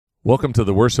Welcome to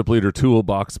the Worship Leader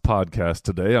Toolbox podcast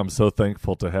today. I'm so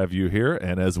thankful to have you here.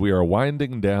 And as we are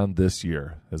winding down this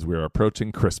year, as we are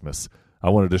approaching Christmas, I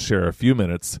wanted to share a few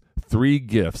minutes, 3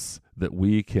 gifts that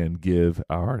we can give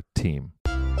our team.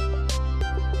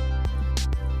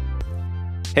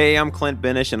 Hey, I'm Clint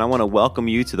Benish, and I want to welcome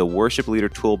you to the Worship Leader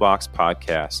Toolbox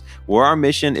podcast, where our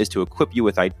mission is to equip you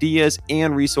with ideas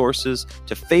and resources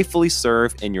to faithfully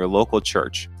serve in your local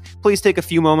church. Please take a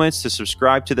few moments to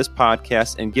subscribe to this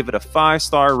podcast and give it a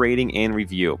 5-star rating and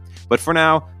review. But for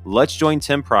now, let's join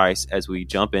Tim Price as we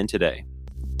jump in today.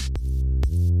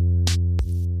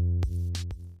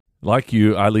 Like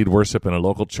you, I lead worship in a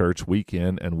local church week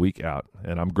in and week out,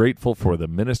 and I'm grateful for the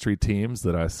ministry teams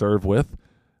that I serve with,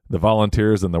 the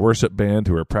volunteers in the worship band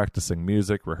who are practicing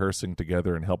music, rehearsing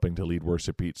together, and helping to lead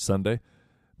worship each Sunday,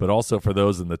 but also for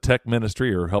those in the tech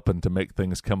ministry who are helping to make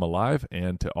things come alive,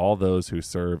 and to all those who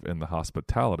serve in the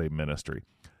hospitality ministry.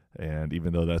 And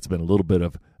even though that's been a little bit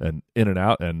of an in and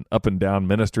out and up and down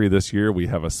ministry this year, we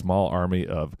have a small army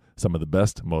of some of the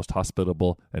best, most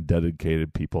hospitable, and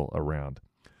dedicated people around.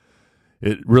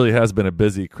 It really has been a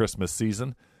busy Christmas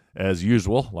season, as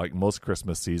usual, like most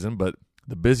Christmas season, but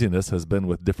the busyness has been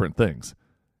with different things: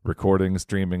 recording,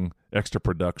 streaming, extra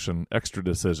production, extra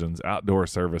decisions, outdoor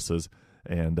services.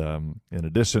 And in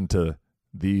addition to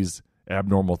these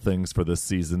abnormal things for this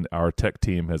season, our tech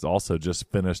team has also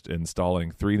just finished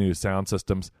installing 3 new sound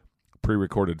systems,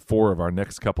 pre-recorded 4 of our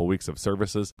next couple weeks of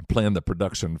services, planned the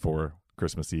production for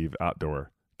Christmas Eve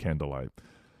outdoor candlelight.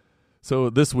 So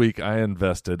this week I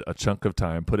invested a chunk of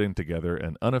time putting together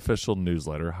an unofficial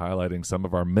newsletter highlighting some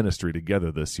of our ministry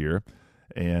together this year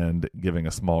and giving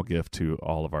a small gift to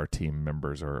all of our team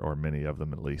members, or many of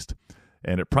them at least.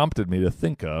 And it prompted me to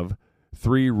think of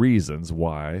 3 reasons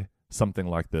why something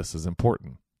like this is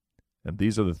important. And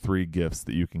these are the 3 gifts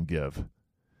that you can give: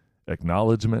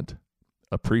 acknowledgement,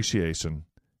 appreciation,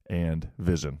 and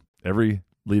vision. Every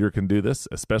leader can do this,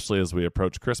 especially as we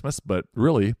approach Christmas, but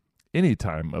really any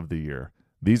time of the year.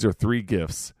 These are 3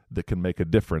 gifts that can make a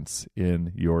difference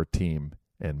in your team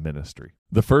and ministry.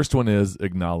 The first one is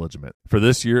acknowledgement. For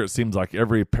this year, it seems like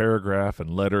every paragraph and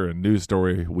letter and news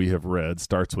story we have read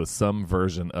starts with some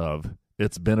version of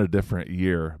 "It's been a different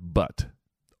year, but,"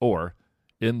 or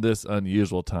 "In this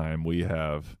unusual time, we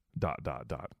have ...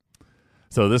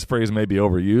 So this phrase may be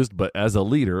overused, but as a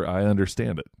leader, I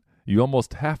understand it. You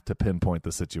almost have to pinpoint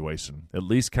the situation, at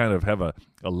least kind of have a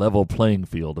level playing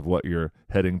field of what you're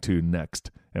heading to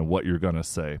next and what you're going to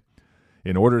say.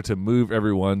 In order to move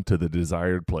everyone to the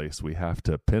desired place, we have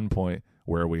to pinpoint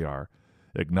where we are,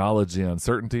 acknowledge the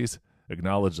uncertainties,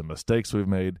 acknowledge the mistakes we've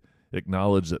made,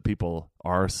 acknowledge that people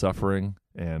are suffering,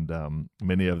 and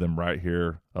many of them right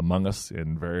here among us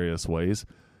in various ways.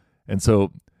 And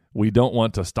so we don't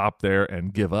want to stop there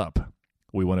and give up.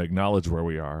 We want to acknowledge where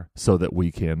we are so that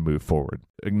we can move forward.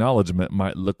 Acknowledgement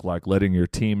might look like letting your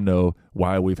team know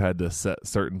why we've had to set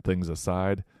certain things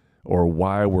aside, or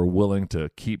why we're willing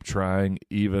to keep trying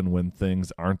even when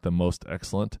things aren't the most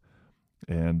excellent.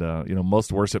 And,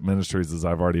 most worship ministries, as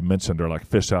I've already mentioned, are like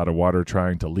fish out of water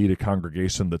trying to lead a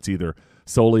congregation that's either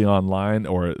solely online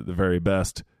or, at the very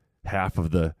best, half of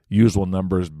the usual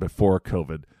numbers before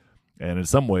COVID. And in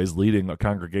some ways, leading a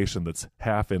congregation that's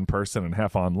half in person and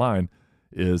half online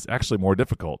is actually more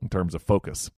difficult in terms of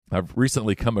focus. I've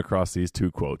recently come across these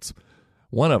 2 quotes.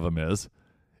 One of them is,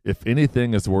 "If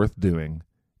anything is worth doing,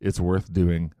 it's worth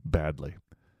doing badly."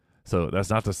 So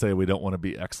that's not to say we don't want to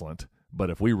be excellent, but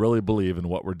if we really believe in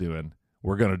what we're doing,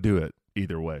 we're going to do it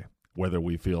either way, whether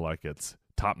we feel like it's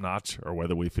top-notch or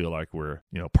whether we feel like we're,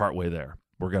 partway there.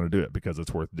 We're going to do it because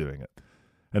it's worth doing it.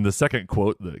 And the second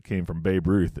quote that came from Babe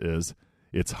Ruth is,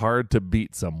 "It's hard to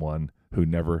beat someone who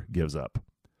never gives up."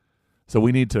 So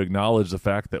we need to acknowledge the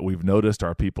fact that we've noticed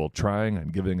our people trying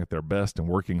and giving it their best and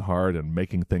working hard and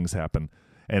making things happen.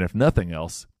 And if nothing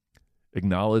else,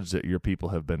 acknowledge that your people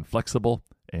have been flexible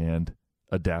and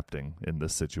adapting in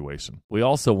this situation. We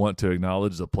also want to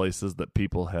acknowledge the places that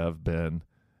people have been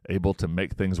able to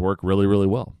make things work really, really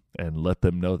well, and let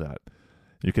them know that.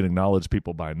 You can acknowledge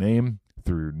people by name,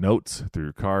 through notes,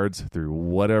 through cards, through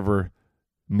whatever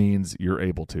means you're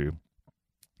able to.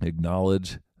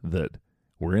 Acknowledge that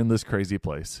we're in this crazy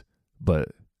place, but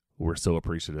we're so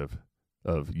appreciative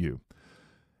of you.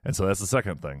 And so that's the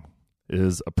second thing,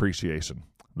 is appreciation.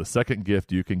 The second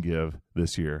gift you can give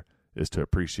this year is to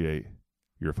appreciate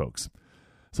your folks.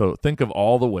 So think of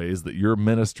all the ways that your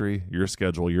ministry, your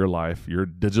schedule, your life, your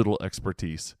digital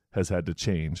expertise has had to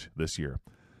change this year.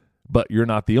 But you're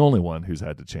not the only one who's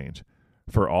had to change.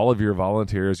 For all of your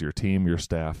volunteers, your team, your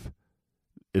staff,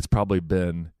 it's probably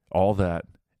been all that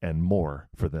and more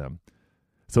for them.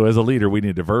 So as a leader, we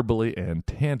need to verbally and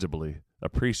tangibly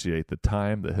appreciate the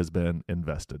time that has been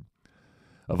invested.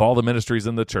 Of all the ministries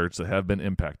in the church that have been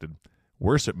impacted,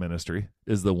 worship ministry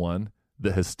is the one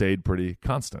that has stayed pretty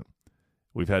constant.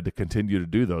 We've had to continue to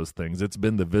do those things. It's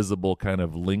been the visible kind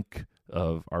of link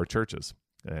of our churches,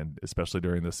 and especially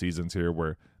during the seasons here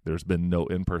where there's been no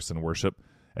in-person worship,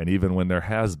 and even when there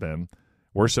has been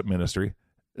worship ministry,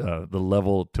 the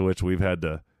level to which we've had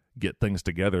to get things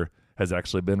together has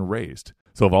actually been raised.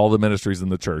 So of all the ministries in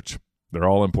the church, they're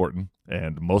all important,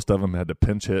 and most of them had to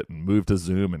pinch hit and move to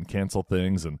Zoom and cancel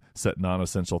things and set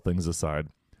non-essential things aside.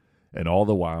 And all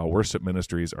the while, worship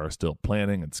ministries are still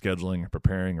planning and scheduling and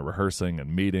preparing and rehearsing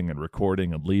and meeting and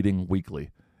recording and leading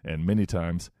weekly, and many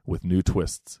times with new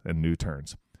twists and new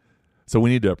turns. So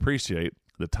we need to appreciate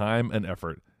the time and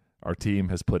effort our team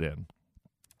has put in.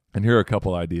 And here are a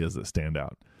couple ideas that stand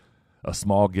out. A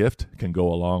small gift can go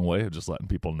a long way of just letting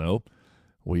people know.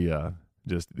 We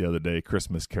just the other day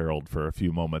Christmas caroled for a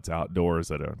few moments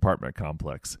outdoors at an apartment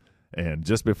complex. And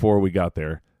just before we got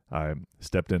there, I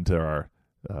stepped into our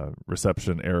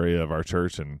reception area of our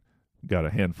church and got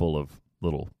a handful of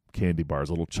little candy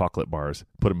bars, little chocolate bars,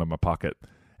 put them in my pocket,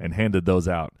 and handed those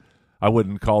out. I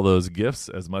wouldn't call those gifts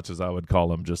as much as I would call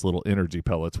them just little energy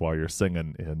pellets while you're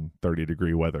singing in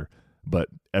 30-degree weather. But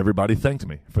everybody thanked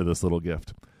me for this little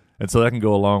gift. And so that can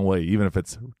go a long way, even if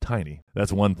it's tiny.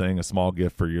 That's one thing, a small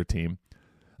gift for your team.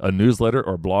 A newsletter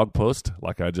or blog post,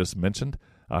 like I just mentioned.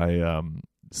 I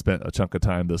spent a chunk of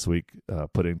time this week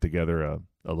putting together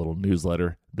a little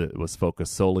newsletter that was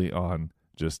focused solely on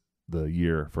just the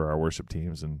year for our worship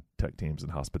teams and tech teams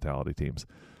and hospitality teams.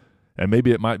 And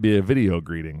maybe it might be a video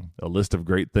greeting, a list of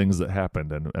great things that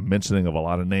happened, and a mentioning of a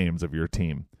lot of names of your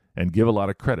team. And give a lot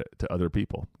of credit to other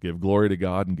people. Give glory to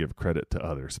God and give credit to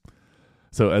others.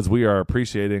 So as we are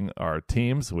appreciating our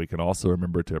teams, we can also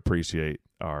remember to appreciate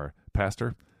our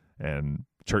pastor and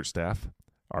church staff,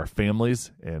 our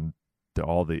families, and to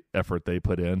all the effort they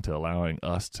put into allowing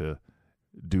us to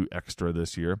do extra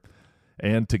this year,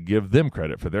 and to give them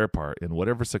credit for their part in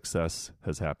whatever success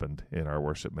has happened in our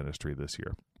worship ministry this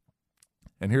year.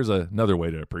 And here's another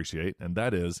way to appreciate, and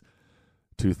that is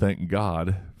to thank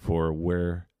God for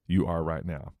where you are right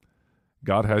now.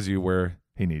 God has you where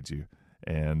he needs you.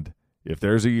 And if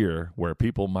there's a year where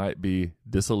people might be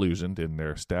disillusioned in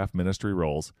their staff ministry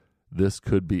roles, this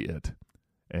could be it.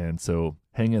 And so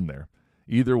hang in there.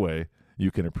 Either way,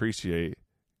 you can appreciate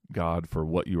God for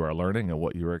what you are learning and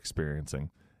what you are experiencing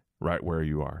right where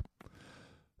you are.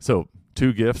 So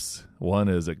 2 gifts. One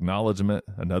is acknowledgement.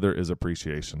 Another is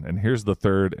appreciation. And here's the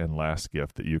third and last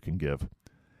gift that you can give.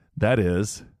 That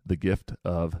is the gift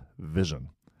of vision.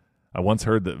 I once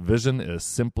heard that vision is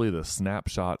simply the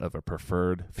snapshot of a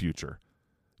preferred future.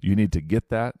 You need to get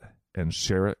that and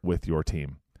share it with your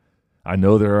team. I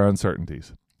know there are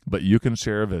uncertainties, but you can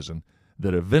share a vision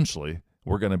that eventually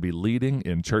we're going to be leading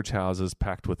in church houses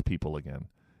packed with people again,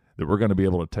 that we're going to be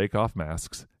able to take off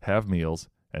masks, have meals,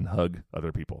 and hug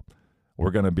other people.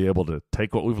 We're going to be able to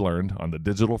take what we've learned on the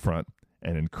digital front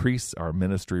and increase our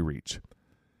ministry reach.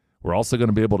 We're also going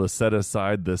to be able to set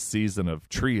aside this season of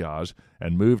triage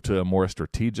and move to a more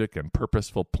strategic and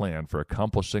purposeful plan for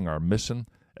accomplishing our mission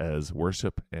as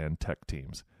worship and tech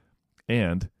teams.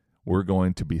 And we're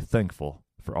going to be thankful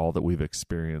for all that we've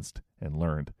experienced and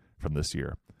learned from this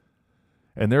year.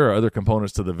 And there are other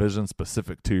components to the vision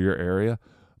specific to your area,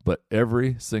 but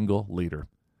every single leader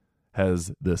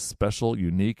has this special,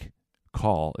 unique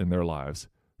call in their lives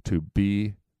to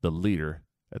be the leader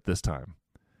at this time.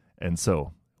 And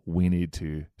so we need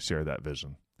to share that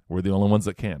vision. We're the only ones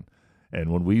that can.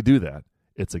 And when we do that,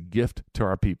 it's a gift to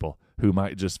our people who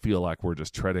might just feel like we're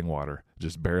just treading water,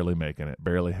 just barely making it,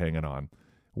 barely hanging on.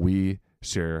 We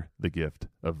share the gift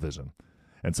of vision.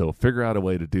 And so figure out a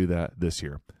way to do that this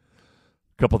year.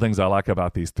 A couple things I like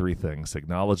about these 3 things: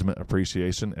 acknowledgement,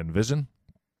 appreciation, and vision.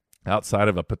 Outside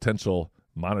of a potential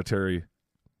monetary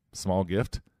small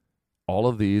gift, all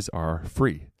of these are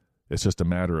free. It's just a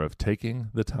matter of taking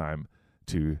the time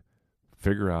to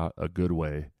figure out a good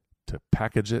way to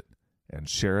package it and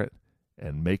share it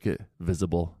and make it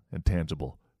visible and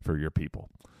tangible for your people.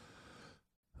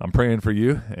 I'm praying for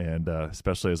you, and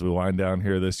especially as we wind down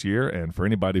here this year, and for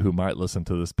anybody who might listen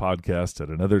to this podcast at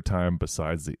another time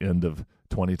besides the end of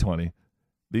 2020.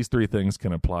 These 3 things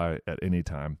can apply at any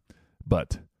time,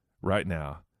 but right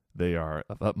now they are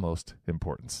of utmost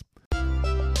importance.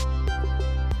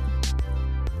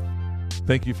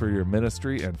 Thank you for your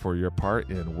ministry and for your part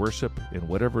in worship in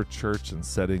whatever church and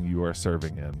setting you are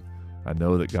serving in. I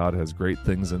know that God has great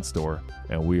things in store,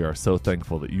 and we are so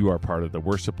thankful that you are part of the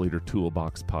Worship Leader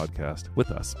Toolbox podcast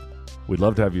with us. We'd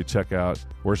love to have you check out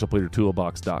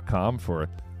worshipleadertoolbox.com for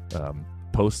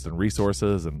posts and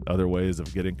resources and other ways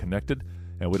of getting connected.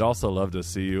 And we'd also love to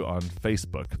see you on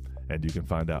Facebook, and you can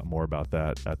find out more about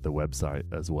that at the website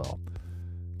as well.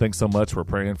 Thanks so much. We're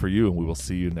praying for you, and we will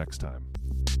see you next time.